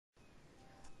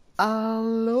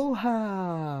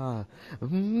Aloha!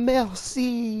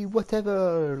 Merci,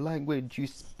 whatever language you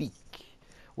speak.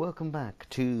 Welcome back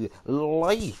to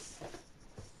Life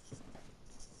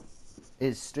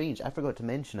is Strange. I forgot to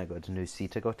mention I got a new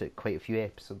seat. I got it quite a few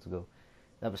episodes ago.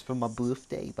 That was from my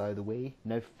birthday, by the way.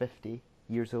 Now 50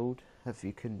 years old, if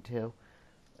you couldn't tell.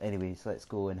 Anyways, let's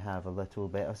go and have a little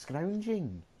bit of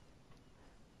scrounging.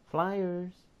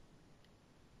 Flyers.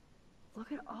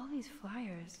 Look at all these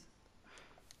flyers.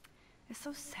 It's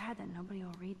so sad that nobody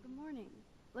will read. Good morning.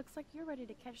 Looks like you're ready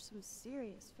to catch some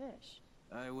serious fish.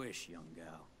 I wish, young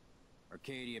gal.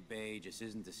 Arcadia Bay just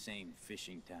isn't the same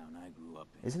fishing town I grew up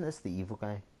in. Isn't this the evil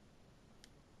guy?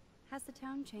 Has the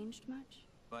town changed much?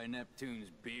 By Neptune's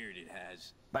beard it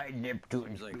has. By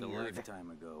Neptune's Seems like beard. a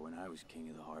lifetime ago when I was king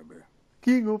of the harbor.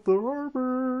 King of the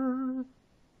harbor.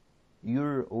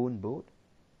 Your own boat?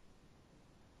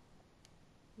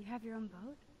 You have your own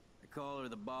boat? I call her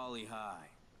the Bali High.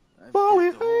 I've Bali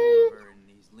kept a hold of her in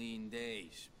these lean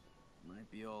days.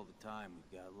 Might be all the time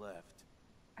we've got left.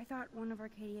 I thought one of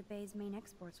Arcadia Bay's main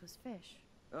exports was fish.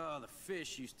 Oh, the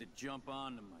fish used to jump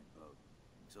onto my boat.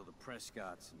 Until the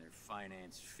Prescotts and their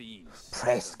finance fiends...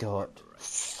 Prescott.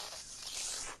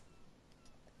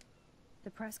 The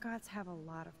Prescotts have a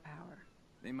lot of power.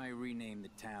 They might rename the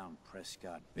town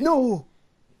Prescott Bay. No!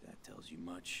 If that tells you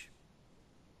much.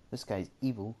 This guy's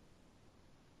evil.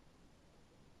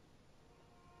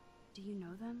 Do you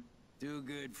know them? Do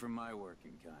good for my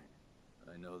working kind.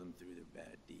 I know them through their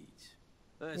bad deeds.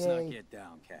 Let's Yay. not get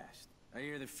downcast. I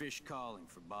hear the fish calling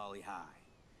for Bali High.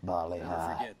 Bali Never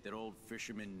High. forget that old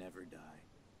fishermen never die.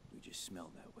 We just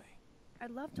smell that way.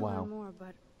 I'd love to Wow. learn more,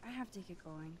 but I have to get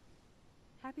going.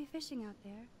 Happy fishing out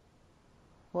there.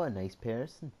 What a nice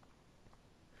person.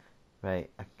 Right,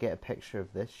 I can get a picture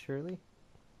of this, surely?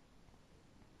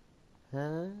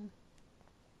 Huh?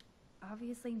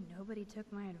 Obviously, nobody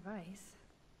took my advice.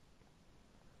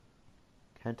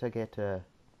 Can't I get a...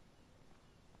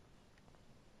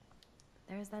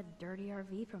 There's that dirty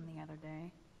RV from the other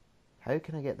day. How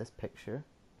can I get this picture?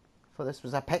 I thought this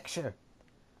was a picture.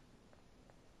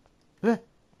 Huh?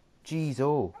 Jeez,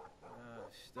 oh.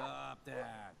 Stop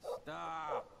that.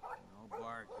 Stop. No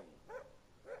barking.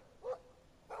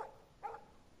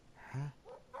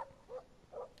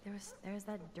 There's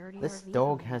that dirty This RV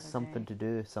dog from the has other something day. to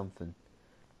do with something.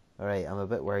 Alright, I'm a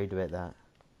bit worried about that.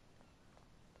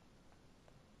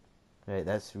 Right,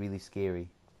 that's really scary.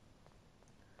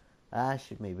 I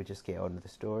should maybe just get on with the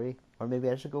story. Or maybe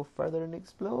I should go further and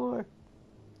explore.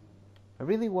 I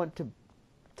really want to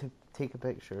take a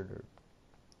picture or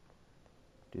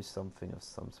do something of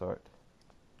some sort.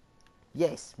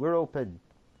 Yes, we're open.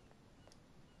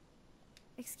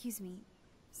 Excuse me,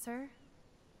 sir?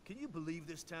 Can you believe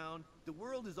this town? The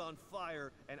world is on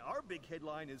fire, and our big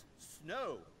headline is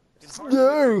snow. Can hardly wait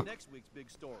Snow. for next week's big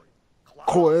story.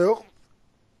 Well,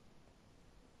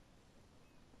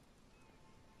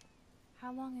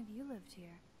 How long have you lived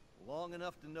here? Long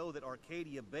enough to know that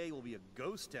Arcadia Bay will be a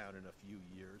ghost town in a few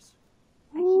years.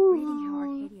 I keep reading how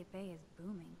Arcadia Bay is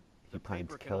booming. you plan to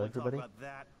Paper can kill only everybody? talk about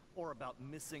that or about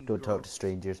missing Don't talk to girls.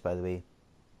 strangers, by the way.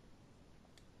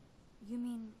 You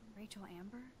mean Rachel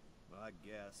Amber? I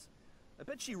guess. I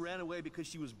bet she ran away because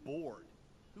she was bored.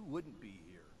 Who wouldn't be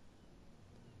here?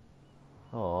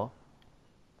 Aw.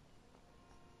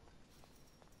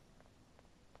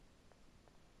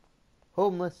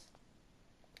 Homeless.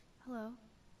 Hello?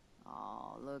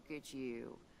 Oh, look at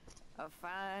you. A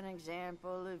fine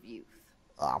example of youth.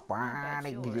 A fine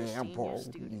bet you're a senior example.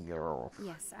 student. Yeah.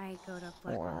 Yes, I go to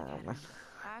Blackmore Academy.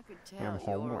 I could I'm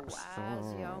tell you're a homeless.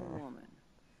 wise young woman.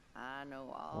 I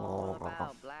know all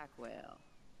about Blackwell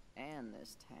and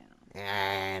this town.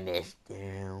 And it's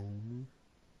down.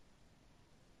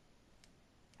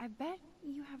 I bet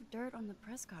you have dirt on the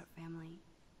Prescott family.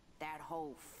 That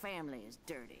whole family is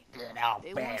dirty. Get out,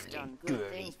 They once family, done good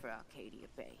dirty. things for Arcadia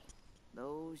Bay.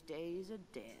 Those days are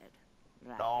dead.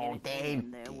 Like Oh, anything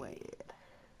in they their way. did.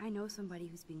 I know somebody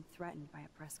who's being threatened by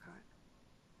a Prescott.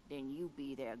 Then you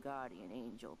be their guardian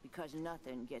angel, because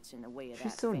nothing gets in the way of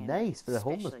She's that so family, nice for the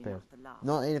homeless especially person. not the lost.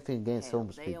 Not anything against Hell,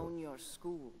 homeless they people. own your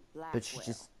school, Blackwell. But she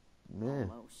just, yeah,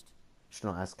 Almost. she's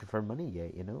not asking for money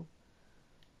yet, you know?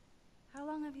 How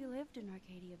long have you lived in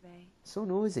Arcadia Bay? So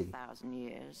nosy. 1,000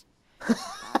 years.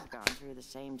 I've gone through the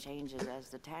same changes as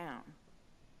the town.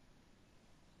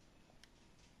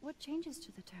 What changes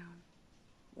to the town?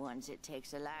 Ones it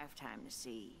takes a lifetime to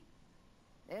see.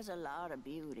 There's a lot of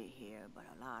beauty here, but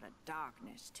a lot of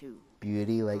darkness too.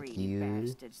 Beauty like Greedy you.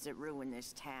 bastards that ruin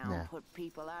this town, Nah. put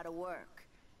people out of work,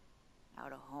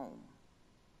 out of home.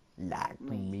 Like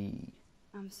me.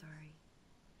 I'm sorry.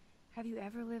 Have you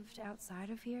ever lived outside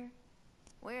of here?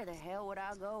 Where the hell would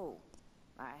I go?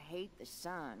 I hate the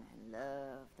sun and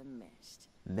love the mist.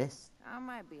 Mist? I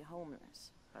might be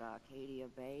homeless, but Arcadia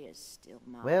Bay is still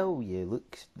mine. Well, you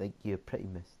look like you're pretty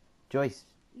mist. Joyce.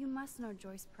 You must know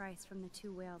Joyce Price from the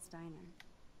Two Whales Diner.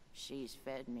 She's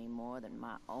fed me more than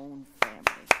my own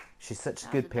family. She's such a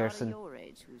How's good a daughter person. your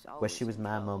age who's Wish always she was in my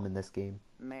trouble? mum in this game.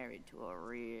 Married to a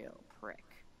real prick.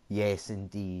 Yes,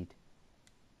 indeed.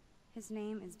 His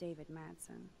name is David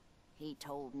Madsen. He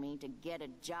told me to get a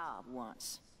job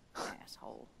once.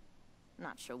 Asshole.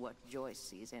 Not sure what Joyce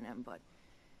sees in him, but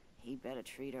he better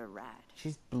treat her right.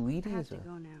 She's I bleeding have as to well.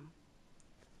 go now.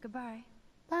 Goodbye.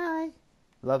 Bye.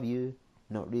 Love you.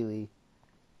 Not really.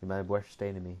 You're my worst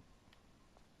enemy.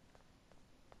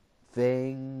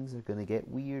 Things are gonna get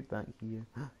weird back here.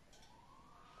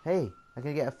 Hey, I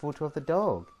can get a photo of the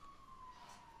dog.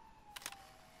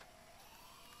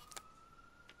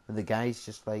 And the guy's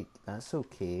just like, that's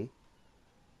okay.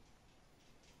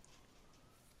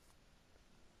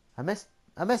 I missed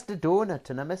the donut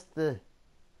and I missed the...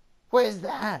 What is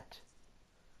that?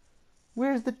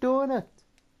 Where's the donut?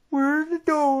 Where's the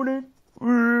donut?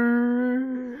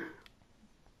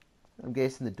 I'm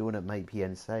guessing the donut might be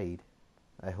inside.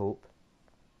 I hope.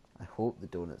 I hope the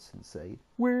donut's inside.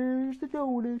 Where's the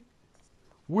donut?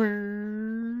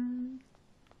 Where?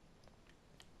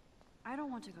 I don't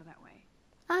want to go that way.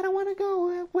 I don't want to go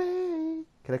that way.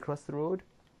 Can I cross the road?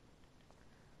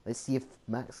 Let's see if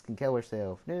Max can kill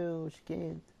herself. No, she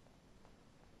can't.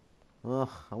 Ugh,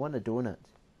 I want a donut.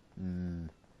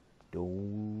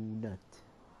 Donut.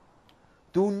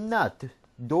 Do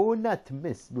not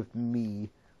mess with me.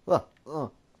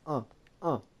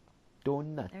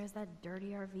 Donut. There's that dirty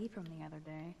RV from the other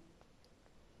day.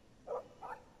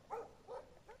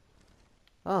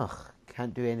 Ugh,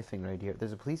 can't do anything right here.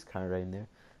 There's a police car around there.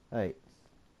 Right.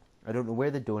 I don't know where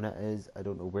the donut is. I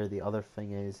don't know where the other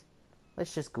thing is.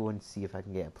 Let's just go and see if I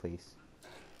can get a place.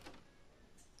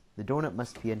 The donut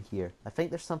must be in here. I think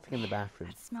there's something in the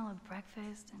bathroom. That smell of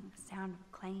breakfast and the sound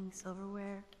of clanging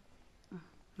silverware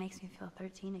makes me feel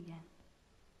 13 again.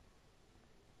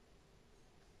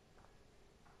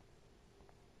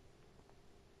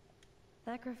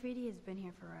 That graffiti has been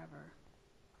here forever.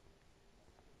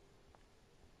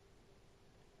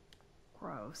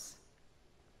 Gross.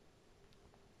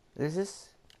 Is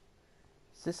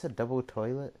this a double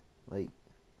toilet? Like,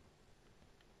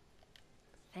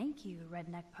 Thank you,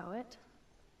 redneck poet.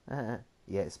 yeah,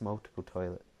 it's multiple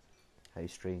toilet. How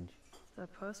strange. The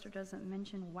poster doesn't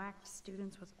mention whacked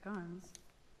students with guns.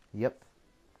 Yep.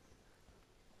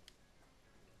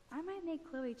 I might make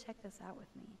Chloe check this out with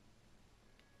me.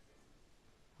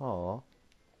 Aw.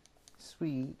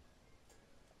 Sweet.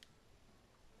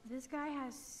 This guy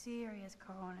has serious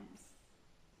cojones.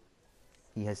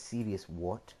 He has serious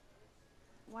what?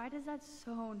 Why does that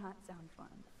so not sound fun?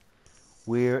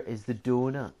 Where is the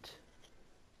donut?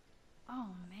 Oh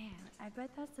man, I bet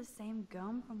that's the same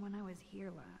gum from when I was here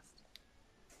last.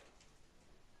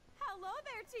 Hello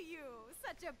there to you.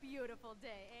 Such a beautiful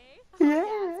day, eh? Yeah.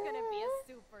 It's gonna be a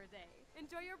super day.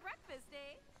 Enjoy your breakfast,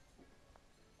 eh?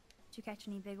 Did you catch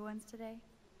any big ones today?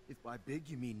 If by big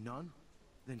you mean none,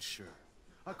 then sure.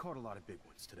 I caught a lot of big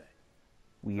ones today.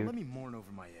 Now Weird. let me mourn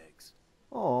over my eggs.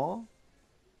 Aw.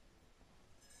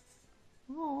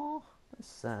 Aw. That's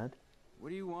sad. What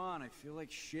do you want? I feel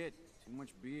like shit. Too much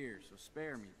beer, so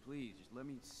spare me, please. Just let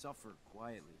me suffer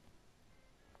quietly.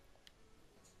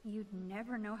 You'd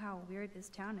never know how weird this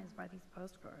town is by these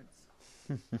postcards.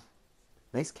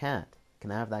 Nice cat.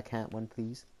 Can I have that cat one,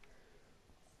 please?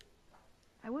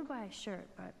 I would buy a shirt,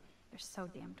 but they're so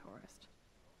damn tourist.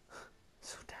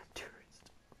 So damn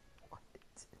tourist. What?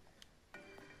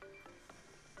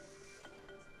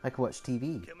 I can watch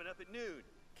TV. Coming up at noon,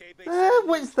 K-Bay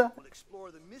What's that? will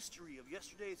explore the mystery of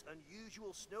yesterday's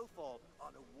unusual snowfall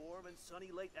on a warm and sunny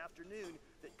late afternoon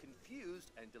that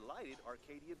confused and delighted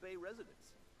Arcadia Bay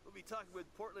residents. We'll be talking with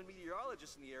Portland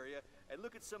meteorologists in the area and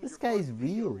look at some This of your guy's fun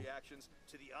video real. reactions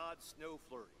to the odd snow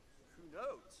flurry. Who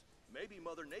knows? Maybe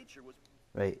Mother Nature was...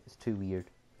 Right, it's too weird.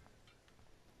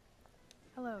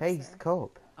 Hello, Hey, he's sir. the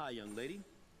cop. Hi, young lady.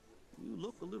 You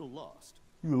look a little lost.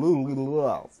 You little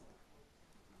lost.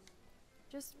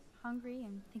 Just hungry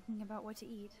and thinking about what to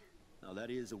eat. Now, that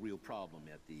is a real problem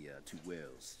at the Two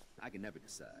Wells. I can never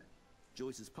decide.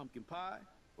 Joyce's pumpkin pie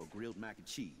or grilled mac and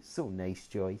cheese. So nice,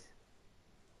 Joyce.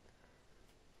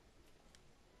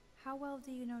 How well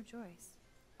do you know Joyce?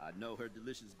 I know her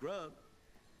delicious grub.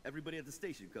 Everybody at the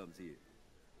station comes here.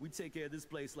 We take care of this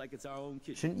place like it's our own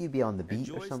kitchen. Shouldn't you be on the And beat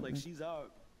or Joyce something? like she's our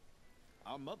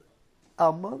mother.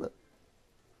 Our mother.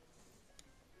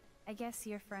 I guess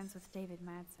you're friends with David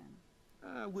Madsen.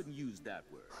 I wouldn't use that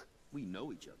word. We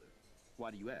know each other.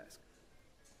 Why do you ask?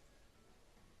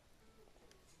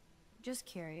 Just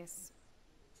curious.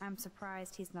 I'm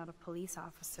surprised he's not a police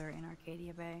officer in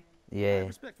Arcadia Bay. I Yeah, have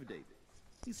respect for David.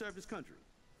 He served his country.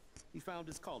 He found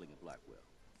his calling at Blackwell.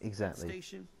 At exactly.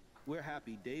 Station, we're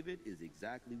happy David is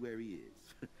exactly where he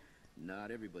is.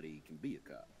 Not everybody can be a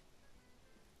cop.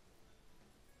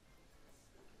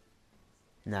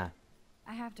 Nah,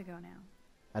 I have to go now.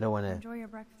 I don't want to. Enjoy your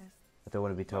breakfast. I don't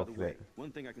want to be By the talking way, about.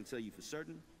 one thing I can tell you for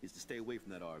certain is to stay away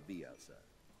from that RV outside.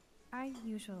 I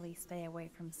usually stay away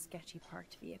from sketchy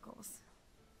parked vehicles.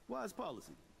 Wise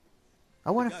policy.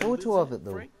 I want The a guy who photo lives of in it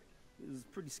though. Frank, is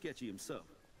pretty sketchy himself.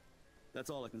 That's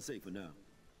all I can say for now.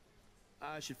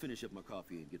 I should finish up my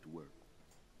coffee and get to work.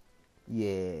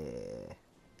 Yeah.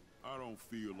 I don't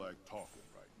feel like talking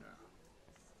right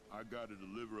now. I gotta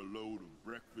deliver a load of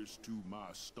breakfast to my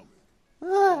stomach.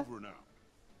 Over and out.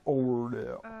 Over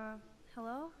there.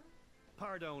 Hello?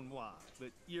 Pardon moi,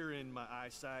 but you're in my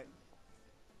eyesight.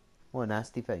 What a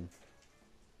nasty thing.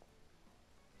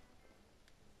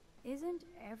 Isn't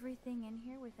everything in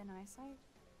here within eyesight?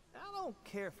 I don't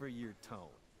care for your tone.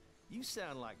 You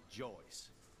sound like Joyce.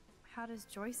 How does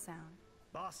Joyce sound?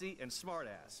 Bossy and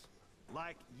smartass.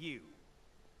 Like you.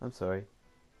 I'm sorry.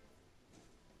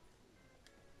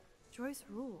 Joyce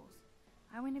rules.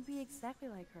 I want to be exactly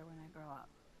like her when I grow up.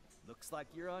 Looks like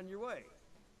you're on your way.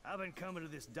 I've been coming to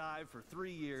this dive for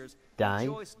 3 years. Dive? And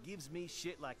Joyce gives me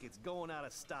shit like it's going out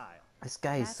of style. This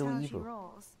guy is That's so how she evil.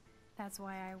 rolls. That's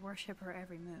why I worship her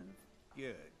every move.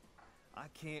 Good. I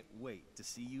can't wait to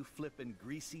see you flipping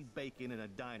greasy bacon in a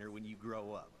diner when you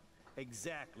grow up.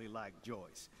 Exactly like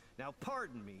Joyce. Now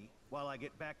pardon me while I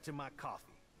get back to my coffee.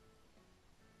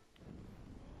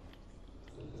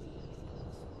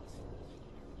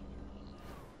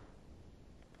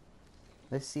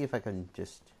 Let's see if I can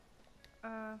just.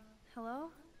 Hello?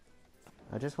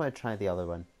 I just want to try the other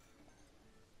one.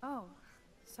 Oh,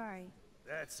 sorry.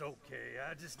 That's okay.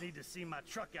 I just need to see my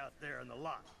truck out there in the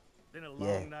lot. Been a long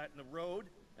Yeah. night in the road,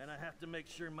 and I have to make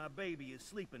sure my baby is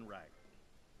sleeping right.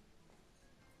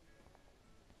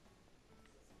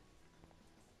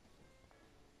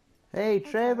 Hey,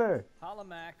 Trevor! Holla,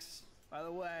 Max. By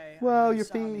the way, Whoa, I know you your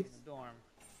saw me in face. the dorm.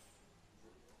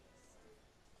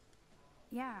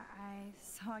 Yeah, I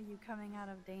saw you coming out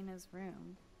of Dana's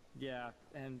room. Yeah,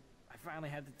 and I finally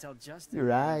had to tell Justin. Your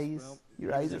because, eyes. well,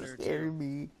 Your he eyes was in are there, too. scaring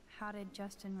me. How did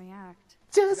Justin react?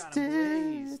 Got him Justin!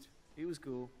 blazed. He was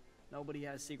cool. Nobody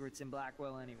has secrets in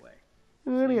Blackwell anyway.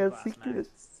 What Same are class,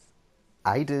 secrets?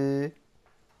 I do.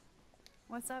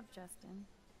 What's up, Justin?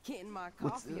 Getting my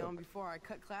What's coffee up? on before I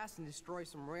cut class and destroy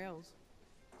some rails.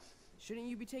 Shouldn't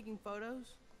you be taking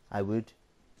photos? I would.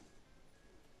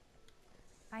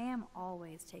 I am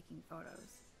always taking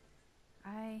photos.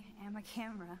 I am a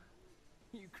camera.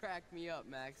 You crack me up,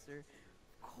 Maxter.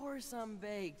 Of course I'm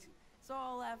baked, so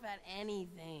I'll laugh at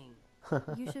anything.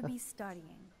 You should be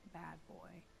studying, bad boy.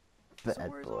 So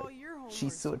Bad where's boy. all your homework,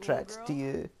 She's so school attracted to girl?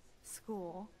 you.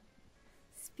 School.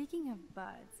 Speaking of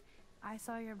buds, I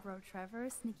saw your bro Trevor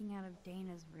sneaking out of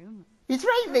Dana's room. He's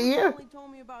right there! Only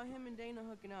told me about him and Dana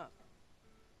hooking up.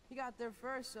 He got there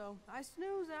first, so I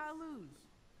snooze and I lose.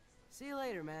 See you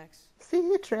later, Max. See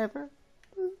you, Trevor.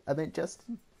 I meant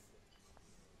Justin.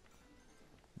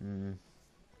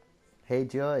 Hey,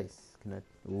 Joyce. Can I?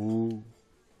 Ooh.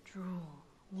 Drool.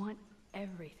 Want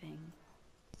everything.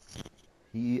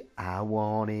 I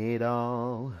want it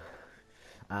all.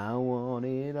 I want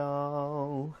it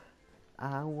all.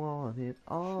 I want it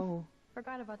all.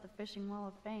 Forgot about the Fishing Wall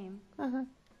of Fame.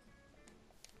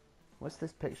 What's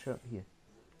this picture up here?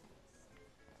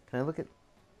 Can I look at?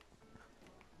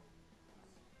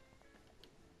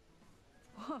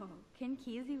 Whoa, Ken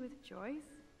Kesey with Joyce?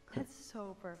 That's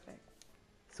so perfect.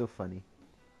 So funny.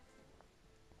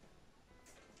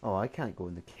 Oh, I can't go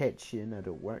in the kitchen. I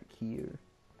don't work here.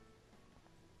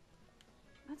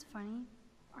 That's funny.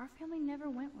 Our family never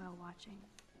went whale watching.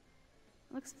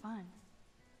 Looks fun.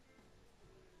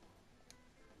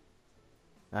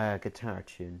 Guitar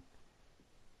tune.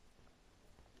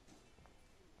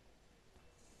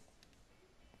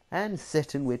 And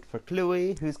sit and wait for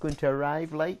Chloe, who's going to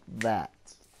arrive like that.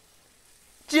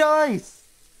 Joyce!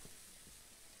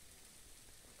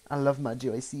 I love my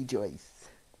Joycey Joyce.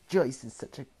 Joyce is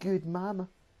such a good mama.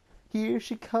 Here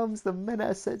she comes the minute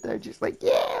I sit down, just like,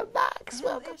 yeah, Max,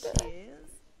 welcome There back. she is.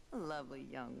 A lovely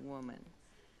young woman.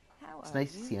 How It's are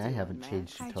nice to you see I doing, haven't Max?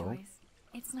 changed Hi, at all. Joyce.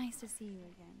 It's nice to see you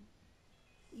again.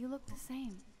 You look the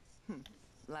same.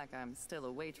 Like I'm still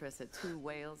a waitress at Two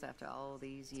Whales after all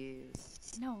these years.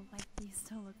 No, like you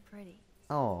still look pretty.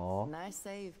 Aw. Nice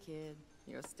save, kid.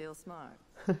 You're still smart.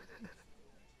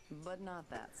 But not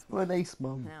that smart. What a nice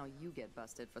mum. Now you get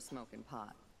busted for smoking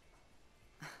pot.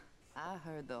 I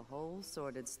heard the whole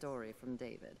sordid story from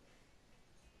David.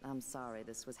 I'm sorry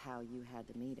this was how you had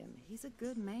to meet him. He's a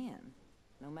good man,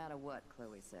 no matter what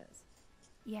Chloe says.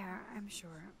 Yeah, I'm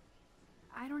sure.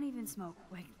 I don't even smoke,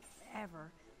 like,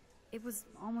 ever. It was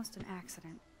almost an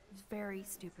accident. It was very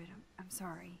stupid. I'm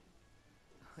sorry.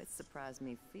 It surprised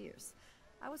me fierce.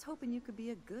 I was hoping you could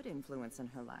be a good influence in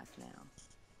her life now.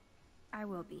 I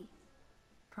will be.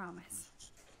 Promise.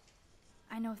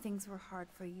 I know things were hard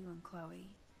for you and Chloe.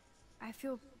 I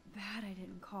feel bad I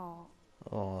didn't call.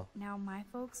 Oh. Now my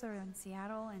folks are in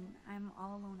Seattle and I'm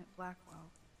all alone at Blackwell.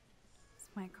 It's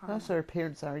my karma. That's our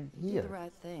parents aren't You here. did the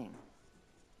right thing.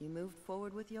 You moved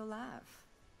forward with your life.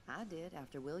 I did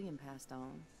after William passed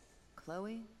on.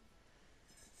 Chloe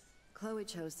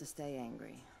chose to stay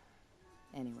angry.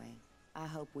 Anyway, I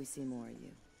hope we see more of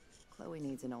you. Chloe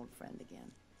needs an old friend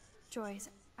again. Joyce,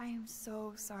 I am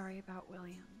so sorry about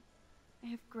William. I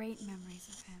have great memories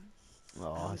of him.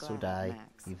 Oh, I'm so glad, did I,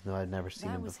 Max. even though I'd never seen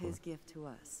That him was before. his gift to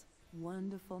us.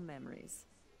 Wonderful memories.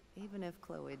 Even if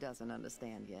Chloe doesn't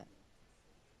understand yet.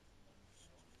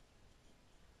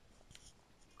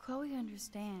 Chloe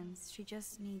understands. She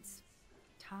just needs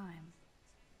time.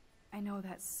 I know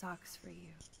that sucks for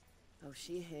you. Oh,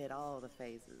 she hit all the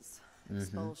phases.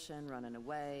 Expulsion, running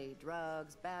away,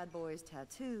 drugs, bad boys,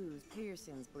 tattoos,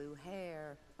 piercings, blue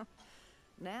hair.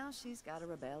 Now she's got to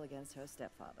rebel against her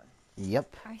stepfather.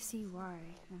 Yep. I see why.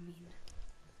 I mean,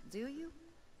 Do you?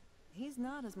 He's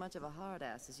not as much of a hard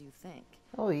ass as you think.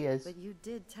 Oh, he is. But you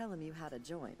did tell him you had a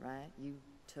joint, right? You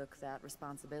took that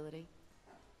responsibility?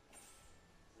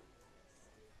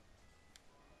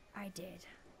 I did.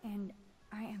 And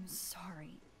I am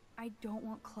sorry. I don't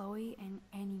want Chloe in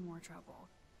any more trouble.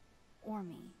 Or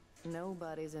me.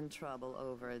 Nobody's in trouble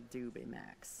over a doobie,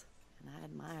 Max. And I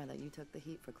admire that you took the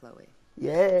heat for Chloe.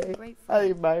 Yay! Great I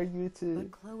friend. admire you too.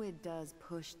 But Chloe does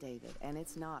push David, and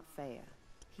it's not fair.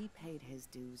 He paid his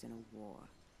dues in a war.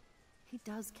 He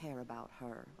does care about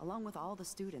her, along with all the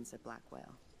students at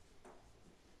Blackwell.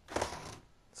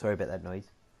 Sorry about that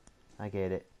noise. I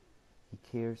get it. He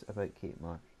cares about Kate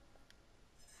Marsh.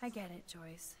 I get it,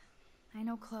 Joyce. I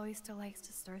know Chloe still likes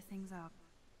to stir things up.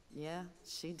 Yeah,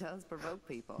 she does provoke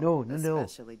people. No.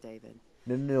 Especially David.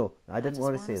 No. I didn't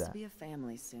want to just say want us that. to be a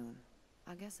family soon.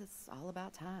 I guess it's all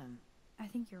about time. I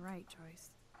think you're right,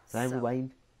 Joyce. Can I So,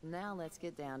 rewind? Now let's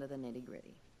get down to the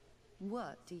nitty-gritty.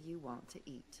 What do you want to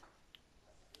eat?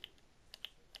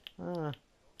 The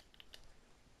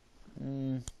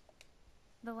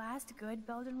last good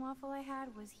Belgian waffle I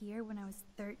had was here when I was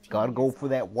 13. Gotta go years for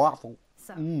old. that waffle.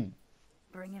 So,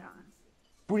 bring it on.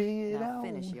 Bring it Now on.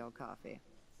 finish your coffee.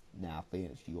 Now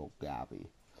finish your coffee.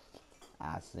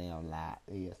 I sound like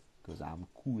this because I'm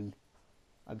cool.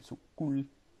 I'm so cool.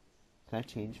 Can I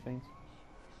change things?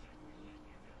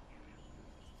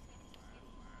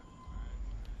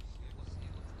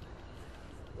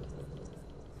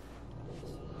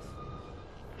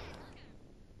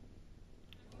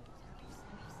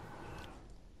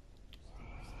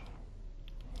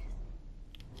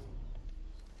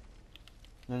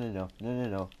 No.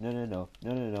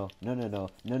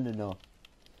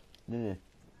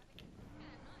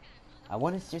 I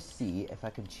want to just see if I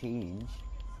can change.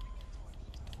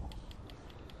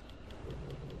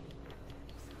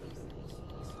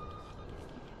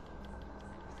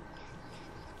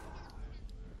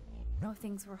 I know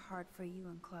things were hard for you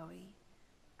and Chloe.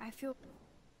 I feel...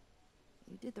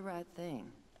 You did the right thing.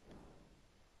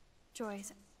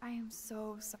 Joyce, I am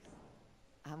so sorry.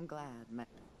 I'm glad, Chloe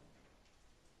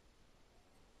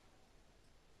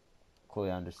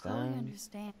Chloe understands.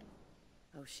 understands.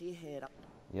 Oh, she hit.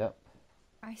 Yep.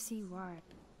 I see why.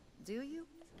 Do you?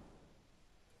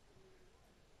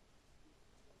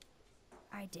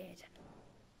 I did.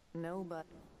 No, but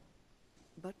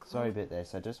Chloe... Sorry about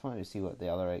this. I just wanted to see what the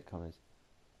other outcome is.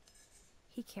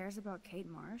 He cares about Kate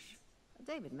Marsh?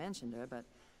 David mentioned her, but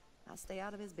I stay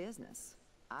out of his business.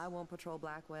 I won't patrol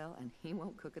Blackwell, and he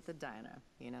won't cook at the diner,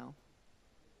 you know?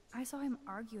 I saw him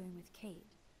arguing with Kate.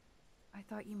 I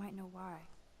thought you might know why.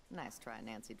 Nice try,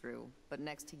 Nancy Drew. But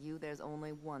next to you, there's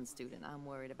only one student I'm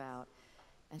worried about.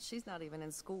 And she's not even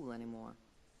in school anymore.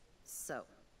 So,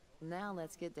 now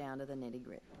let's get down to the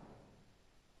nitty-gritty.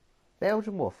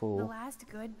 Belgian The waffle. last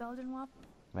good Belgian waffle?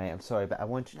 Right, I'm sorry, but I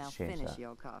wanted Now to change finish that.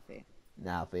 your coffee.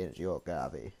 Now finish your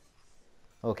coffee.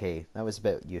 Okay, that was a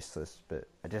bit useless, but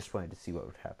I just wanted to see what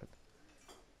would happen.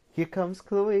 Here comes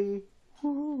Chloe.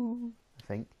 Woo, I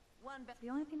think. The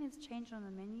only thing that's changed on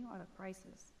the menu are the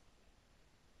prices.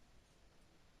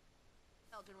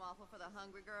 Belgian waffle for the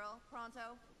hungry girl,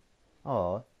 pronto?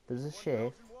 Oh, There's a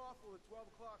chef.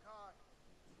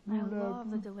 I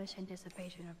love the delicious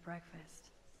anticipation of breakfast.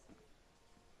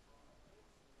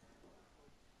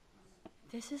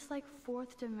 This is like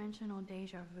fourth dimensional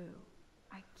deja vu.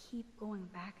 I keep going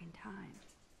back in time.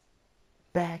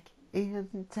 Back in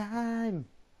time.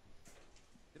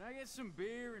 Can I get some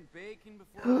beer and bacon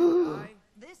before I die?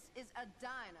 This is a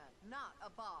diner, not a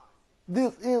bar.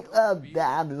 This is a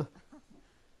diner.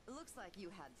 Looks like you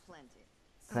had plenty.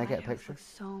 Can I get a picture? Looks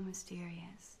so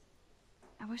mysterious.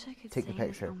 I wish I could Take the stay in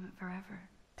picture. this moment forever.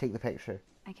 Take the picture.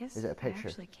 I guess Is it a I picture?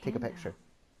 actually Take a can picture. now.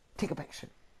 Take a picture.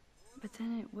 But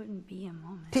then it wouldn't be a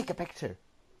moment. Take a picture.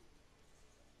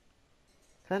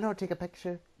 Can I not take a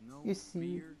picture? No You see.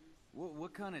 beer?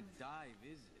 What kind of dive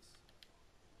is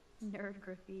this? Nerd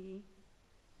graffiti.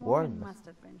 Warren Warren must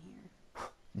have been here.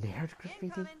 Nerd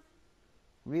graffiti?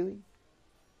 Really?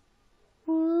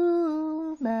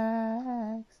 Woo,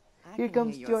 Max. I Here can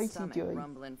comes hear your Joycey stomach Joy.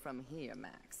 rumbling from here,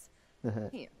 Max.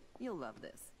 Here, you'll love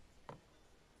this.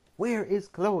 Where is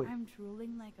Chloe? I'm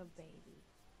drooling like a baby.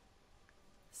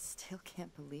 Still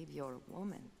can't believe you're a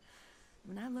woman.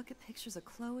 When I look at pictures of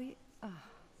Chloe,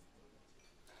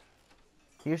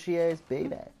 Here she is,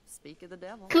 baby. speak of the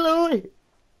devil. Chloe!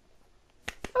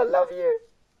 I love you.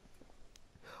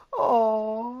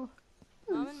 Oh.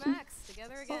 Mom and Max,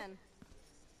 together again.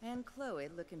 And Chloe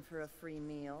looking for a free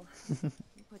meal. You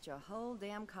put your whole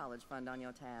damn college fund on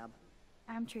your tab.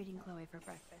 I'm treating Chloe for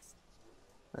breakfast.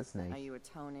 That's Are nice. you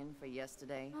atoning for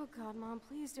yesterday? Oh God, Mom,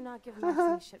 please do not give Max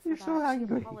any shit for You're that. so She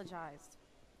angry. apologized.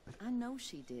 I know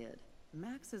she did.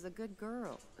 Max is a good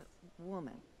girl.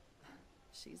 Woman.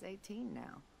 She's 18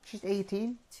 now. She's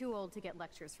 18? Too old to get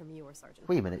lectures from you or Sergeant.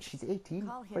 Wait a minute, she's 18?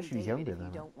 Call I him thought she was David younger if than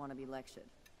you that. don't want to be lectured.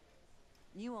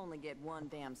 You only get one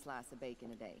damn slice of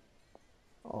bacon a day.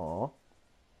 Aw.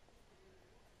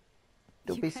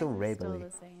 Don't You be guys so are still rebelly.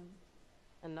 the same.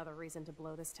 Another reason to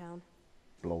blow this town.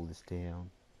 Blow this down.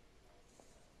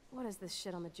 What is this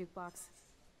shit on the jukebox?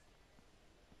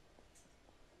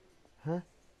 Huh?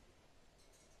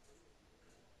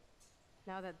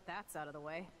 Now that that's out of the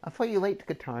way, I thought you liked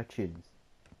guitar tunes.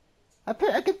 I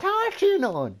put a guitar tune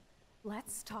on!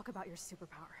 let's talk about your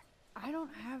superpower. I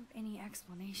don't have any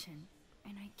explanation,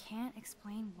 and I can't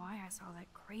explain why I saw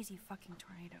that crazy fucking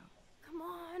tornado. Come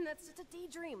on, that's just a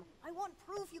daydream. I want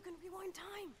proof you can rewind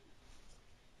time.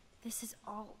 This is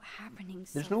all happening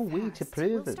so There's no way to fast.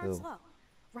 prove We'll it start though. slow.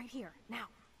 Right here, now.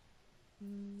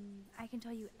 I can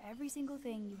tell you every single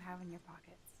thing you have in your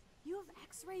pockets. You have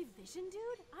X-ray vision,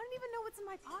 dude? I don't even know what's in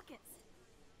my pockets.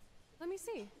 Let me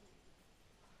see.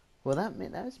 Well,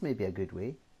 that's maybe a good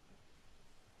way.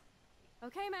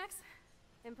 Okay, Max.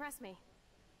 Impress me.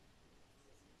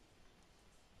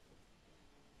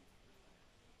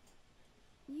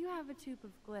 You have a tube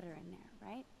of glitter in there,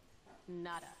 right?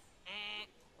 Nada.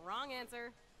 Wrong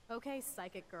answer. Okay,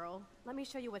 psychic girl. Let me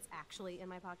show you what's actually in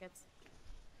my pockets.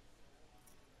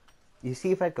 You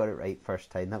see, if I'd got it right first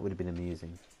time, that would have been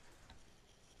amusing.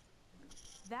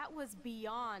 That was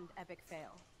beyond epic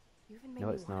fail. You even made No,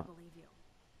 me it's want not. to believe you.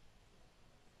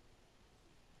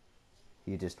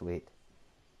 You just wait.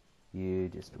 You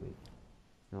just wait.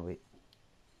 No, wait.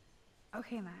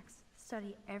 Okay, Max.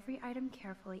 Study every item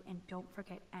carefully and don't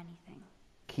forget anything.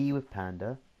 Key with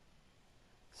panda.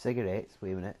 Cigarettes.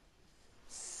 Wait a minute.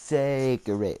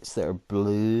 Cigarettes that are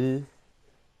blue.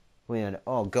 Wait a minute.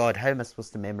 Oh God, how am I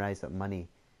supposed to memorize that money?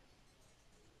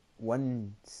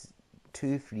 1,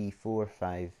 2, 3, 4,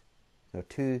 5. No,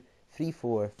 2, 3,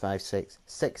 4, 5, 6.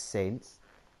 6 cents.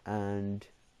 And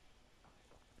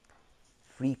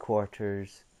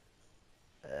 3/4.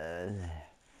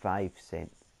 5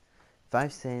 cents.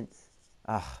 5 cents.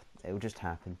 Ah, it'll just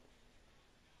happen.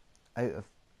 Out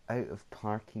of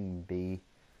parking bay.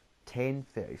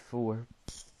 10:34.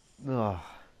 Ugh.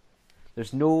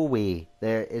 There's no way.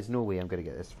 There is no way I'm gonna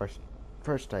get this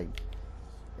first time.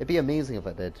 It'd be amazing if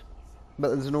I did, but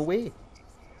there's no way.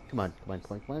 Come on, come on,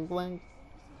 come on, come on, come on.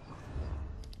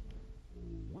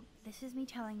 This is me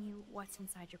telling you what's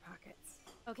inside your pockets.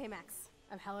 Okay, Max.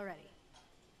 I'm hella ready.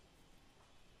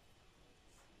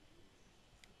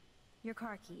 Your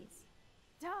car keys.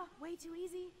 Duh, way too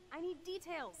easy. I need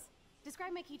details.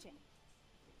 Describe my keychain.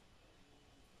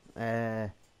 A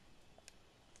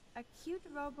cute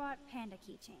robot panda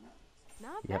keychain.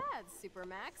 Not Yep. bad, Super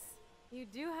Max. You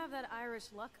do have that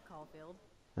Irish luck, Caulfield.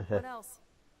 What else?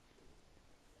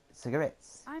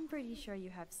 Cigarettes. I'm pretty sure you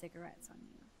have cigarettes on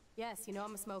you. Yes, you know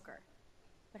I'm a smoker.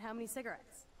 But how many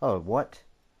cigarettes? Oh, what?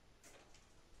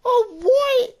 Oh,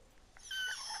 what?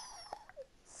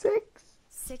 6.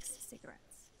 6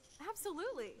 cigarettes.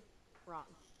 Absolutely. Wrong.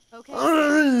 Okay,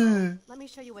 so let me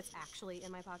show you what's actually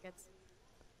in my pockets.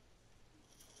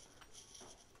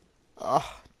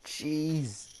 Oh,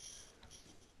 jeez.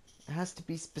 It has to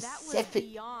be That was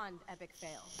specific. beyond epic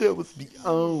fail. That was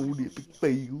beyond epic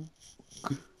fail.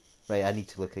 Right, I need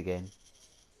to look again.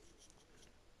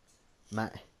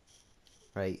 Matt.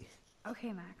 Right.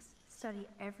 Okay, Max. Study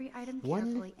every item 1,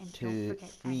 carefully and don't 2, forget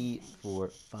 3, anything. 4,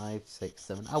 5, 6,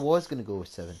 7. I was going to go with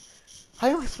 7. How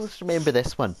am I supposed to remember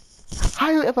this one? How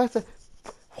am I supposed to...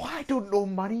 Why, I don't know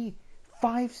money.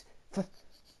 1,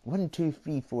 2,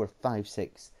 3, 4, 5,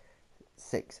 6,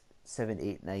 7,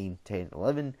 8, 9, 10,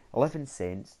 11. 11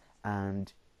 cents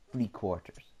and 3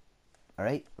 quarters.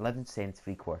 Alright? 11 cents,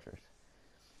 3 quarters.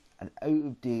 An out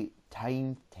of date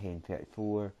time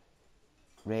 10:34.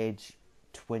 Reg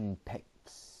Twin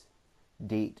Picks.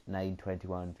 Date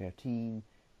 9/21/13.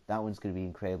 That one's going to be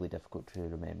incredibly difficult to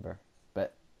remember.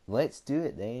 But let's do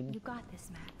it then. You got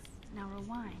this, Max. Now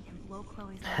rewind and blow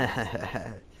Chloe's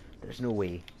mind. There's no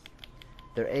way.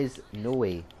 There is no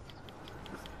way.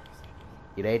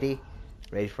 You ready?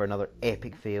 Ready for another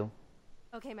epic fail?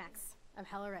 Okay, Max. I'm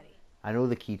hella ready. I know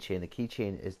the keychain. The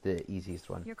keychain is the easiest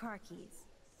one. Your car keys.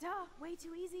 Duh, way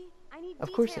too easy. I need Of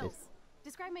details. course it is.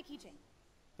 Describe my keychain.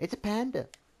 It's a panda.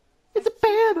 It's a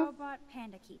panda. Robot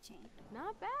panda keychain.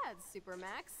 Not bad, Super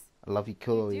Max. I love you, You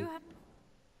Chloe. do have...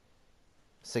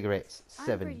 Cigarettes. I'm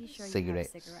 7 pretty sure cigarettes.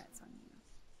 you have cigarettes on you.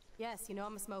 Yes, you know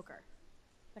I'm a smoker.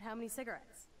 But how many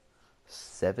cigarettes?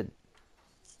 7.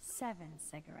 7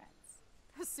 cigarettes.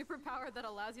 A superpower that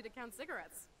allows you to count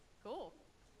cigarettes. Cool.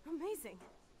 Amazing.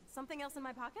 Something else in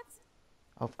my pockets?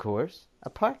 Of course. A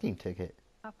parking ticket.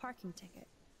 A parking ticket.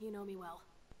 You know me well.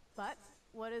 But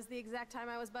what is the exact time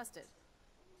I was busted?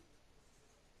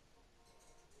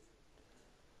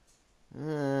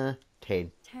 10.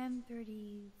 10:34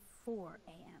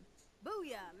 a.m.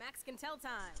 Booyah! Max can tell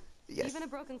time. Yes. Even a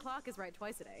broken clock is right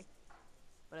twice a day.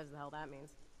 Whatever the hell that means.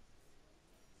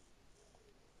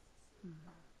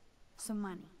 Some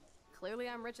money. Clearly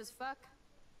I'm rich as fuck.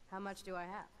 How much do I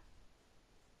have?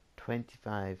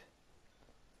 25.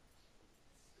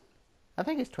 I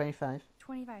think it's 25.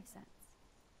 25 cents.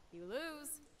 You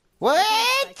lose. What?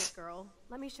 Okay, psychic girl.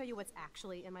 Let me show you what's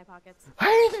actually in my pockets. How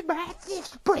am I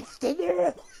supposed to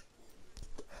know?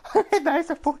 How am I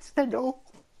supposed to know?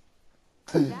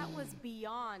 That was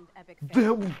beyond epic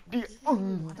fail.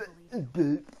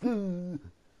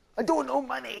 I don't know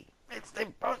money. It's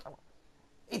impossible.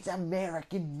 It's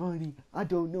American money. I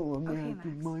don't know American Okay,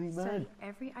 Max. money, man. Study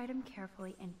every item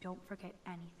carefully and don't forget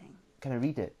anything. Can I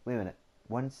read it? Wait a minute.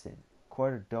 1 cent.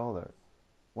 $1/4.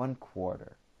 1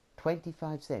 quarter.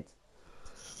 25 cents.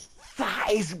 That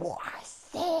is what I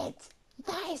said.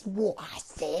 That is what I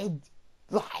said.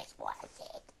 That is what I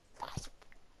said.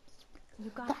 You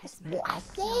got That's this, Max. what I Now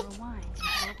said. rewind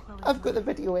and blow Chloe's I've got the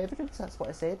mind. video evidence. That's what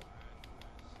I said.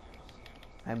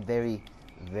 I'm very,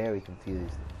 very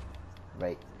confused.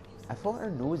 Right. I thought her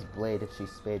nose bled if she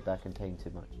sped back in time too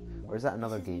much. Or is that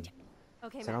another game?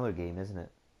 Okay, It's Max. another game, isn't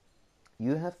it?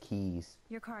 You have keys.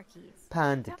 Your car keys.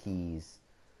 Panda keys.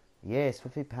 Yes,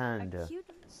 Fifi Panda.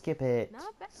 cute- Skip it.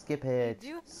 Not bad. Skip it.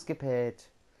 You do- Skip it.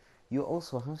 You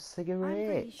also have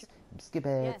cigarettes. sure- Skip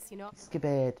it. Yes, you know- Skip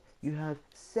it. You have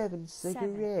 7 7.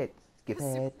 cigarettes. Skip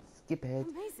Super- it. Skip it.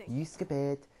 Amazing. You skip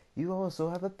it. You also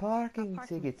have a parking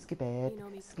ticket. Skip it. You know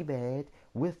me. Skip it.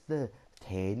 With the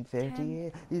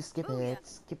 10:38. You skip Oh, yeah. it.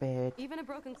 Skip it. Even a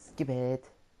broken... Skip it.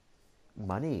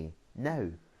 Money.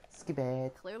 No. Skip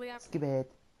it. Clearly I'm... Skip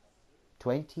it.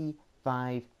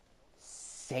 25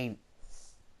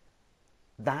 cents.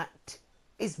 That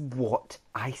is what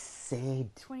I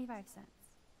said. 25 cents.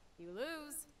 You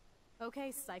lose.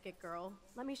 Okay, psychic girl.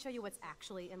 Let me show you what's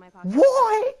actually in my pocket.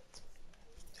 What?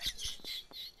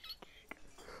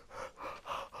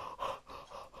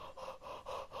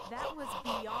 That was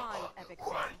beyond epic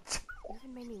fail. You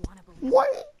even made me want to believe.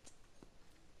 What?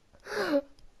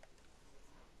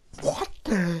 What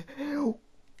the hell?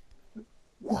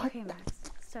 What? Okay, Max.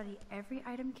 Study every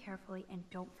item carefully and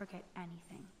don't forget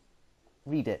anything.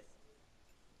 Read it.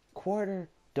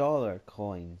 $1/4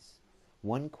 coins.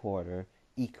 1 quarter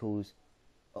equals...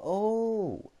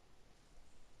 Oh!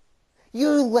 You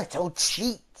little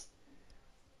cheat!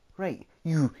 Right,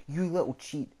 you little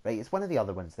cheat. Right, it's one of the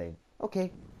other ones then.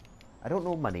 Okay. I don't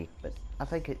know money, but I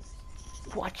think it's...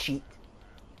 What a cheat!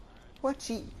 What a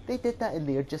cheat! They did that in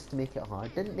there just to make it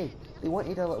hard, didn't they? They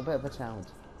wanted a little bit of a challenge.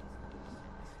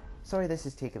 Sorry this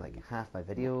is taking like half my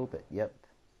video, but yep.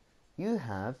 You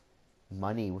have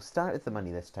money. We'll start with the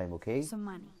money this time, okay? Some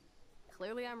money.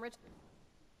 Clearly I'm rich.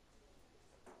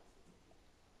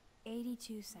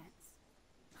 82 cents.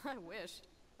 I wish.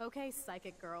 Okay,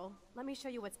 psychic girl. Let me show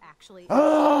you what's actually...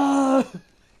 Ah!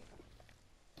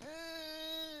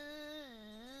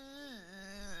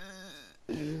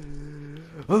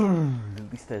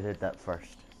 At least I did that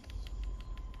first.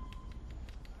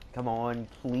 Come on,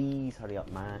 please hurry up,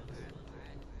 Max.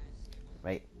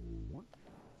 Right.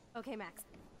 Okay, Max.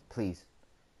 Please.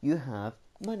 You have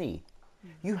money.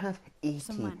 You have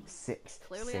 86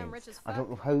 Clearly I'm rich cents. as I don't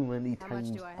fuck. know how many How much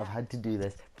times do I I've have? had to do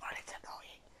this, but it's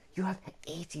annoying. You have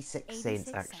 86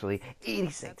 cents, actually.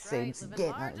 86 That's cents. right, living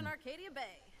Get large that. in Arcadia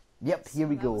Bay. Yep, here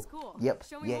we That go. was cool. Yep,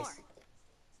 Show me yes. more.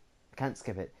 I can't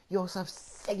skip it. You also have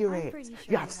cigarettes. pretty sure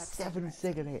You you have have 7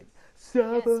 cigarettes. Yes, you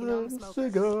know I'm a 7 smoker.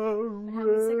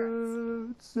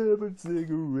 cigarettes. 7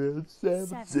 cigarettes. 7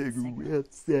 Seven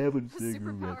cigarettes. 7 A cigarettes.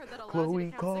 superpower that allows Chloe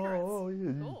you to count cigarettes.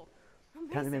 Coyne. Cool. Can't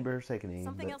Amazing. remember her second name.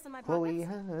 Something but else in my Chloe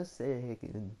pockets? has a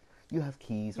second. You have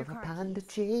keys Your with a car panda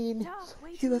keys. chain. Duh,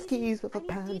 way You too have easy. keys with I a need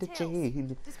panda details.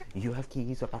 chain. You have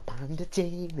keys with a panda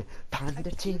chain. Panda A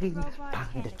cute chain. robot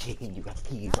Panda and a chain. You have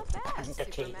keys Not with a bad, panda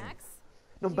chain. Supermax.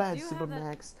 No You bad, do have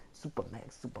that- Supermax.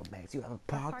 Supermax. You have a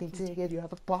parking parking ticket. ticket. You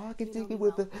have a parking You know me ticket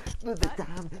with well.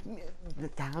 the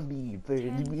Tommy.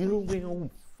 10:44.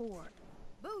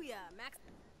 Booyah, Max.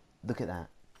 Look at that.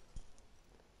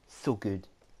 So good.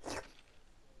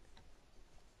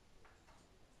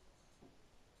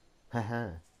 Haha.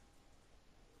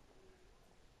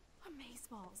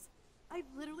 Amazeballs. I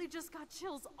literally just got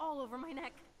chills all over my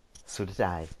neck. So did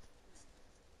I.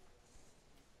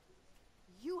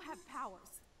 You have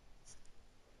powers.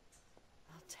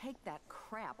 I'll take that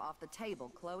crap off the table,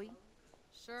 Chloe.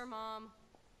 Sure, Mom.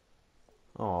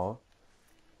 Aw.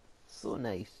 So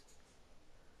nice.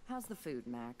 How's the food,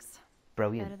 Max?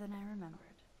 Brilliant. Better than I remembered.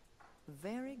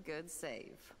 Very good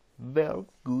save. Very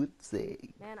good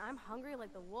save. Man, I'm hungry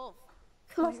like the wolf.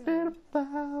 Lost and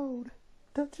found,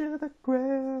 touching the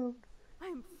ground. I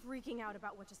am freaking out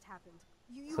about what just happened.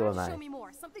 You So have am to I. show me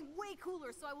more. Something way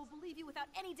cooler so I will believe you without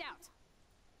any doubt.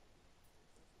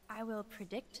 I will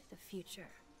predict the future.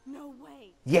 No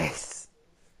way. Yes!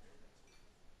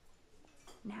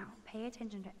 Now, pay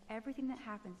attention to everything that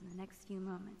happens in the next few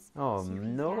moments. Oh, so you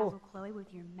can no. dazzle Chloe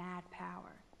with your mad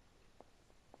power.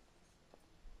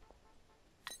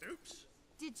 Oops.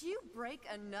 Did you break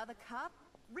another cup?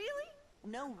 Really?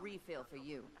 No refill for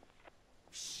you.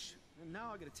 Shh. And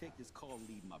now I gotta take this call and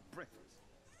leave my breakfast.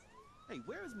 Hey,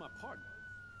 where is my partner?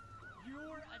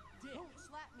 You're a dick. Don't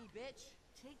slap me, bitch.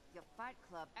 Take your fight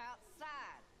club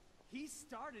outside. He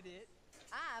started it.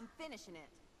 I'm finishing it.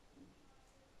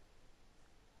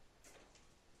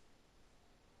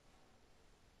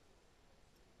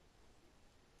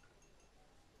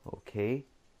 Okay.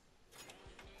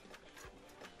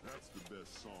 That's the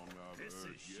best song I've This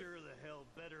heard is yet. sure the hell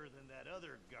better than that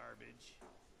other garbage.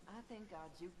 I think our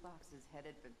jukebox is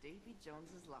headed for Davy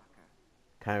Jones's locker.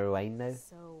 Can I rewind now?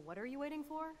 So, what are you waiting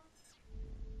for?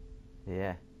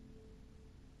 Yeah.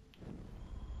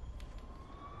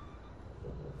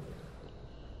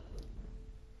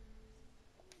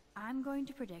 I'm going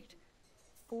to predict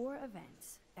 4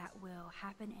 events that will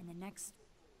happen in the next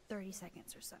 30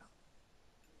 seconds or so.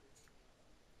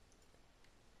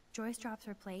 Joyce drops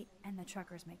her plate and the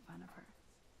truckers make fun of her.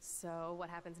 So, what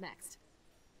happens next?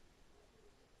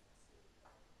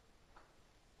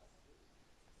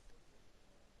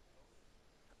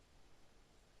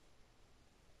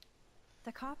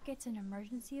 The cop gets an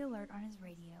emergency alert on his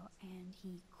radio and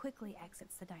he quickly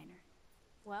exits the diner.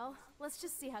 Well, let's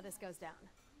just see how this goes down.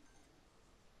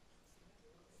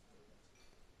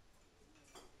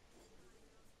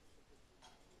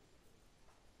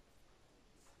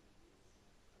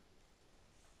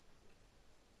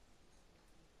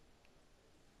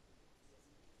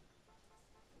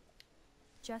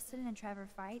 Justin and Trevor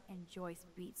fight and Joyce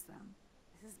beats them.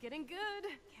 This is getting good.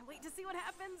 Can't wait to see what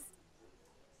happens.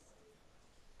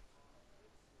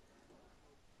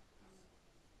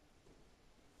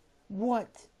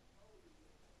 What?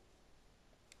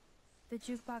 The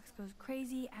jukebox goes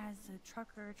crazy as the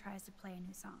trucker tries to play a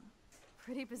new song.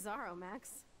 Pretty bizarro,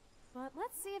 Max. But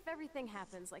let's see if everything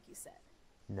happens like you said.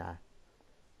 Nah.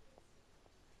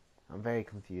 I'm very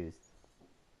confused.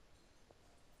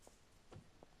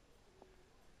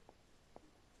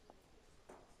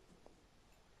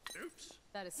 Oops.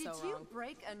 That is Did so you wrong.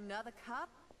 break another cup?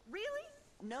 Really?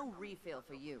 No refill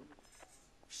for you.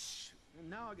 Shh. And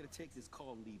now I gotta take this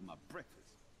call and leave my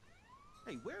breakfast.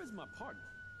 Hey, where is my partner?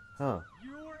 Huh.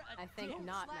 You're a I think dick.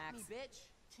 not, Slap Max. me, bitch.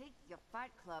 Take your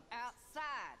fight club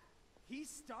outside. He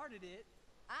started it.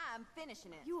 I'm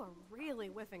finishing it. You are really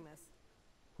whiffing this.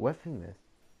 Whiffing this?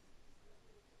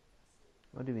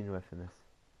 What do you mean whiffing this?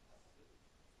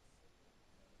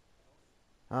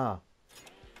 Ah.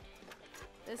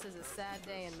 This is a sad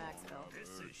day in Maxville. This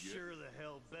is sure the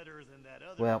hell better than that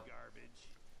other Well. garbage.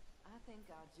 I think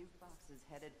our jukebox is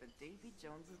headed for Davy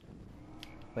Jones's...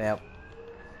 Well,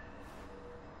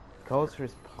 calls for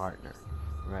his partner.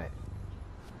 Right.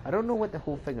 I don't know what the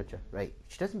whole thing is. Right.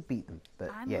 She doesn't beat them, but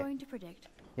I'm yeah. going to predict.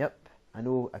 Yep. I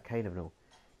know. I kind of know.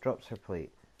 Drops her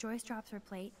plate. Joyce drops her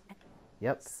plate.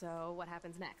 Yep. So what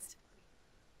happens next?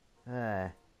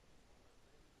 And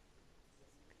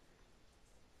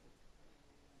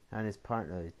his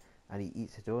partner, and he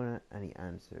eats a donut, and he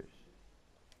answers.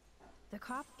 The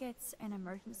cop gets an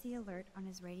emergency alert on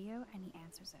his radio, and he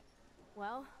answers it.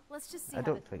 Well, let's just see I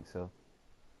don't think so.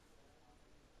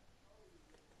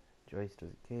 Joyce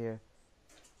doesn't care.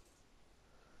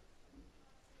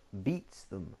 Beats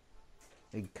them.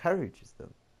 Encourages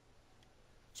them.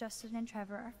 Justin and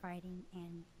Trevor are fighting,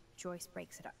 and Joyce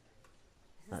breaks it up.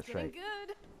 That's getting right.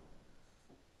 Good.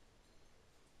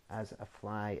 As a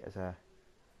fly, as a...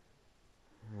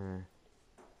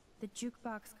 The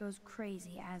jukebox goes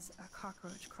crazy as a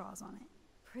cockroach crawls on it.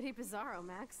 Pretty bizarro,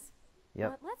 Max.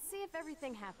 Yep. But let's see if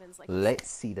everything happens like Let's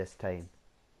see this time.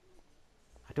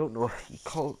 I don't know if he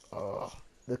called... Oh,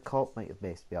 the cop might have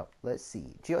messed me up. Let's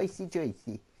see. Joycey,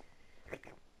 Joycey.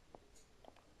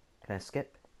 Can I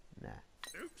skip? Nah.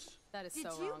 Oops. That is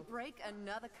Did so you wrong. break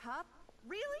another cup?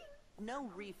 Really? No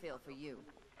refill for you.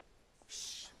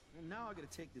 Shh. And now I gotta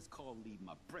take this call and leave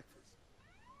my breakfast.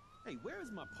 Hey, where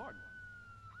is my partner?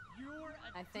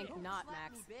 I think not, Slap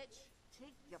Max. me, bitch.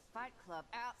 Take your fight club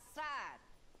outside.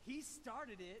 He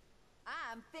started it.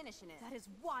 I'm finishing it. That is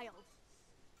wild.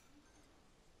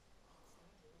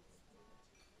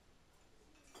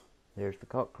 There's the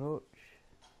cockroach.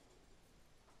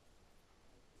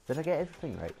 Did I get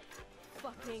everything right?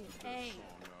 Fucking A.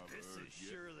 This is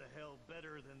sure the hell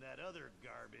better than that other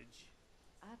garbage.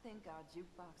 I think our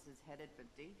jukebox is headed for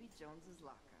Davy Jones's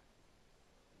locker.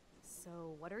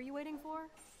 So what are you waiting for?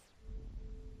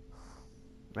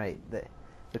 Right,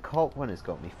 the cop one has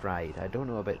got me fried. I don't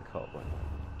know about the cop one.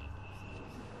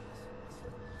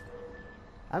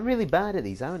 I'm really bad at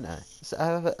these, aren't I? So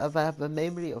I have a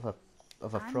memory of a I'm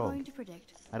frog. going to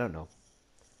predict. I don't know.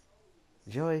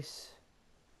 Joyce.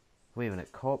 Wait a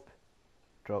minute. Cop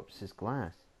drops his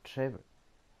glass. Trevor.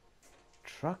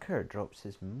 Trucker drops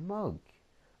his mug.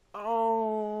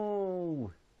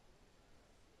 Oh!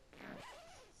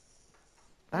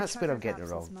 That's where I'm getting it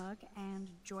drops his wrong. mug, and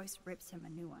Joyce rips him a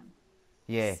new one.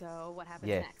 Yeah. So what happens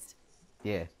Yeah. next?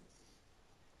 Yeah.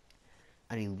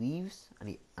 And he leaves and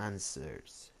he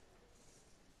answers.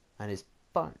 And his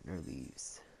partner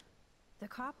leaves. The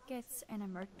cop gets an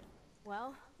emergency.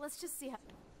 Well, let's just see how...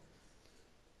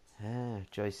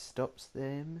 Joyce stops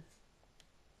them.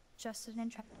 Justin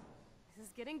and Trevor. This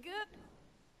is getting good.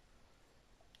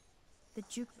 The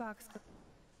jukebox.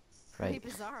 Pretty Right.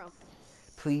 bizarro.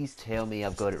 Please tell me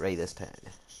I've got it right this time.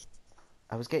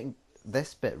 I was getting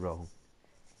this bit wrong.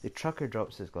 The trucker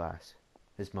drops his glass.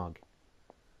 His mug.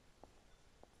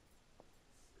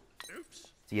 Oops.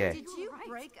 Yeah. Did you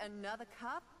break another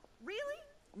cup? Really?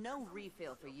 No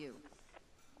refill for you.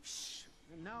 Shh.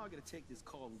 And now I gotta take this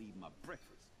call and leave my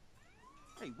breakfast.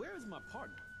 Hey, where is my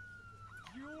partner?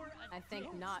 I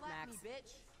think not, Slap Max. me,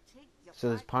 bitch. Take your So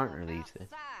his fight partner club leaves then.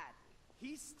 outside.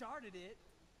 He started it.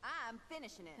 I'm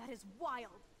finishing it. That is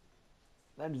wild.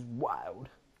 That is wild.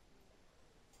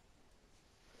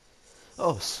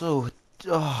 Oh,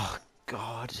 oh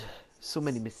God, so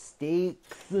many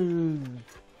mistakes.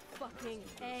 Fucking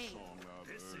A.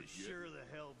 This is sure the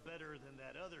hell better than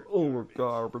that other Oh, garbage.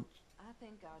 garbage. I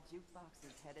think our jukebox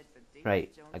is headed for Davy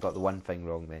Right, Jones. I got the one thing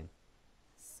wrong then.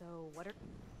 So what are...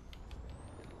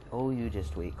 Oh, you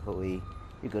just wait, Chloe.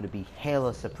 You're going to be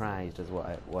hella surprised as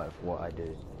what I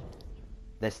do.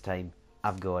 This time,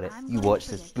 I've got it. I'm You going to watch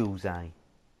this predict. bullseye.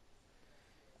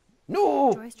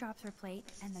 No! Joyce drops her plate,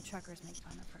 and the truckers make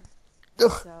fun of her.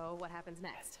 So what happens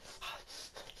next?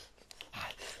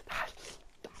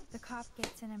 The cop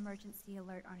gets an emergency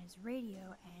alert on his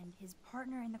radio, and his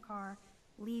partner in the car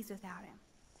leaves without him.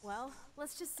 Well,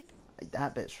 let's just see...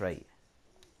 That bit's right.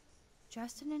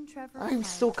 Justin and Trevor. I'm fight,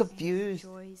 so and confused.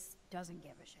 Joyce doesn't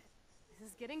give a shit. This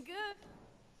is getting good.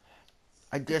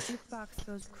 I The just... jukebox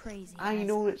goes crazy. I as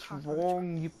know a it's cockroach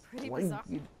wrong, you... Pretty blind- bizarre.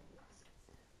 you...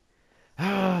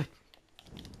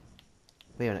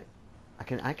 Wait a minute.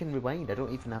 I can rewind. I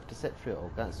don't even have to sit through it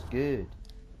all. That's good.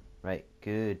 Right,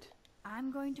 good.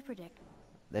 I'm going to predict.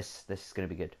 This is gonna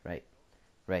be good.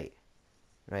 Right.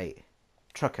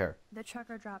 Trucker. The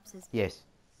trucker drops his. Yes.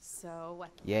 So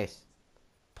what? Yes.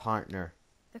 Partner.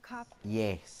 The cop.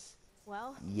 Yes.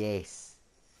 Well, Yes.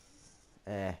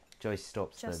 Joyce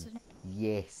stops them. Justin. this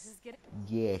Yes. is getting...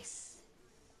 Yes.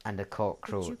 And a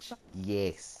cockroach. jukebox-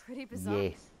 Yes. Pretty bizarre.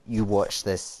 Yes. You watch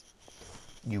this.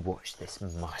 You watch this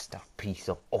masterpiece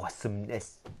of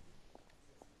awesomeness.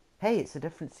 Hey, it's a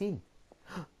different scene.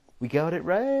 We got it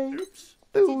right. Oops.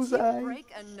 Bullseye. Did you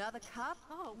break another cup?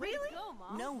 Oh, really? Go,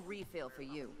 Mom. No refill for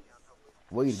you.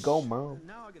 Way to go, Mom.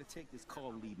 Now I gotta take this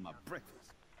call and leave my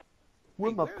breakfast. Where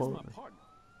Hey, my where's my partner? partner?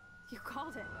 You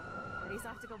called it. He's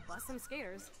off to go bust some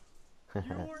skaters. You're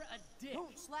a dick.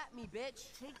 Don't slap me, bitch.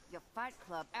 Take your fight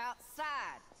club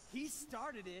outside. He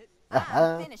started it.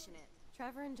 I'm finishing it.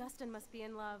 Trevor and Justin must be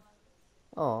in love.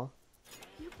 Aw.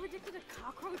 You predicted a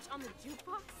cockroach on the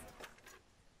jukebox?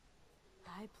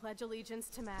 I pledge allegiance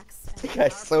to Max. And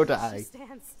Yes, our so do precious I.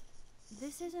 stance.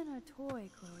 This isn't a toy,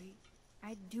 Chloe.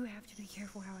 I do have to be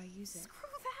careful how I use it. Screw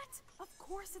that! Of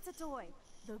course it's a toy.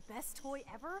 The best toy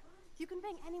ever. You can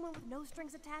bang anyone with no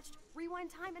strings attached,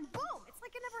 rewind time, and boom! It's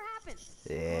like it never happened.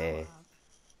 Yeah.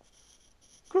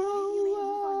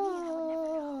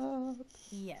 Grow up.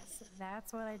 Yes,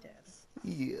 that's what I did.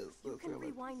 Yes. You can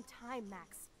rewind time,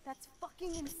 Max. That's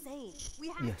fucking insane. We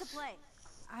have to Yes. play.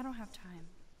 I don't have time.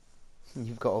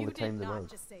 You've got all You the time in did the not world.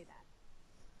 just say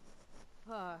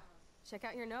that. Check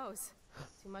out your nose.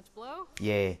 Too much blow?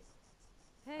 Yeah.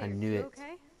 Hey, I are knew you it.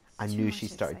 okay? I Too knew much she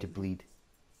started to excitement. bleed.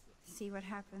 See what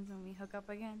happens when we hook up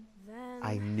again? Then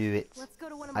I knew it. let's go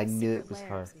to one of my I knew secret it was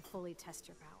her. lairs and fully test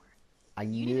your power. I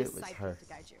You knew need it a was sidekick her. to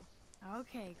guide you.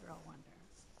 Okay, Girl Wonder.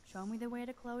 Show me the way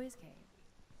to Chloe's cave.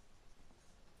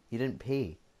 You didn't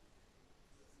pay.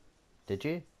 Did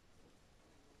you?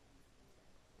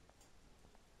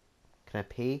 Can I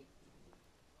pay?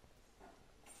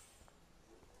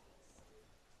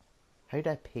 How do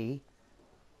I pay?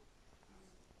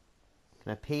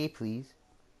 Can I pay, please?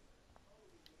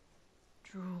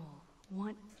 Drool.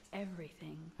 Want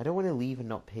everything. I don't want to leave and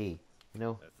not pay. You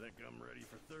know? I think I'm ready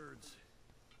for thirds.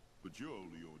 But you're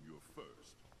only on your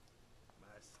first. My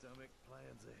stomach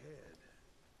plans ahead.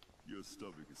 Your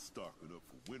stomach is stocking up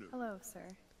for winter. Hello, sir.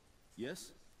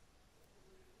 Yes?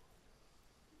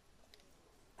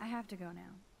 I have to go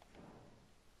now.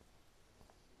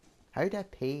 How do I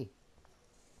pay?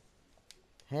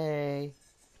 Hey,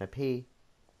 can I pay?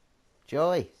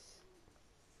 Joyce!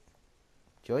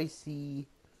 Joycey!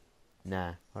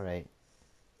 Nah, alright.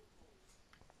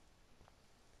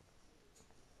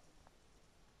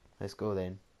 Let's go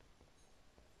then.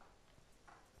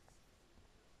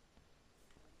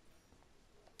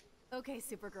 Okay,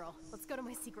 Supergirl, let's go to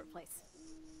my secret place.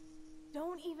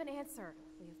 Don't even answer.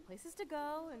 We have places to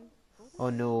go and... Oh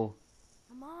no.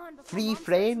 Come on, before Free Mom starts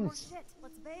some more friends. shit.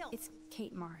 Let's bail. It's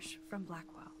Kate Marsh from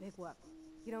Blackwell. Big whoop.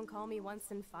 You don't call me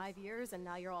once in 5 years, and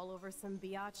now you're all over some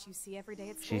biatch you see every day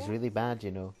at school? She's really bad,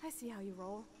 you know. I see how you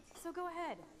roll. So go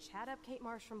ahead, chat up Kate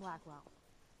Marsh from Blackwell.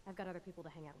 I've got other people to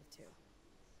hang out with, too.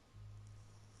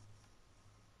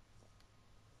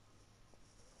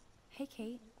 Hey,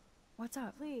 Kate. What's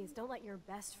up? Please, don't let your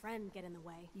best friend get in the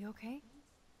way. You okay?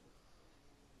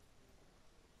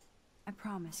 I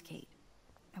promise, Kate.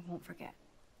 I won't forget.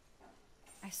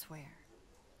 I swear.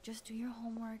 Just do your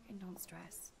homework and don't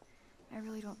stress. I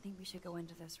really don't think we should go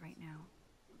into this right now.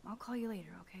 I'll call you later,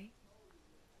 okay?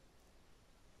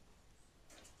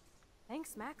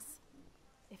 Thanks, Max.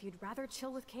 If you'd rather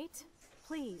chill with Kate,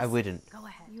 please. I wouldn't. Go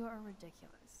ahead. You are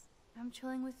ridiculous. I'm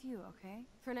chilling with you, okay?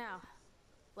 For now,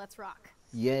 let's rock.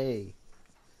 Yay.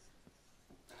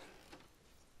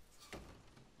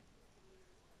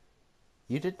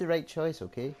 You did the right choice,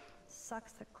 okay?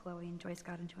 Sucks that Chloe and Joyce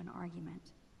got into an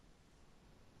argument.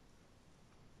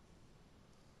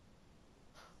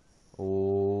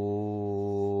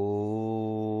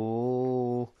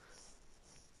 Oh.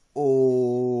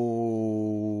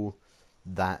 Oh.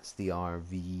 That's the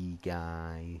RV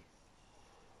guy.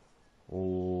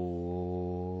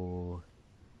 Oh.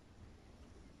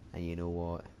 And you know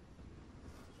what?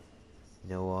 You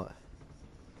know what?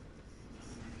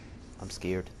 I'm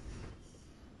scared.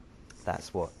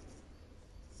 That's what.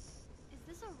 Is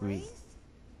this a Re- race?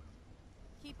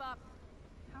 Keep up.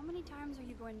 How many times are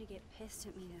you going to get pissed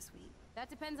at me this week? That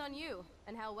depends on you,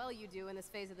 and how well you do in this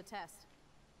phase of the test.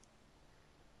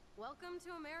 Welcome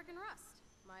to American Rust,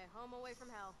 my home away from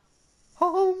hell.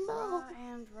 Oh Raw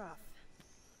and rough.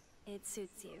 It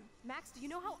suits you. Max, do you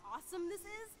know how awesome this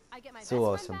is? I get my So best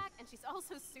awesome. friend back, and she's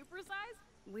also supersized.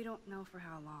 We don't know for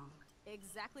how long.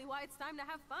 Exactly why it's time to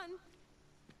have fun.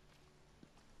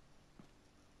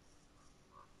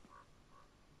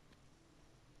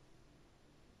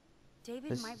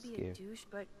 David This might is be a scary. douche,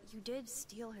 but you did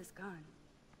steal his gun.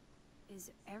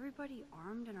 Is everybody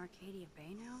armed in Arcadia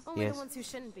Bay now? Only Yes. the ones who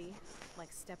shouldn't be,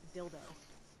 like Step Dildo.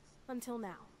 Until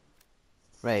now.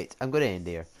 Right, I'm going to end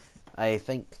there. I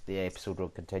think the episode will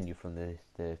continue from the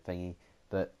thingy.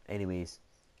 But anyways,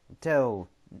 until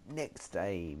next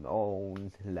time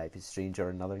on Life is Strange or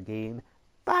Another Game.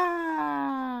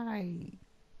 Bye!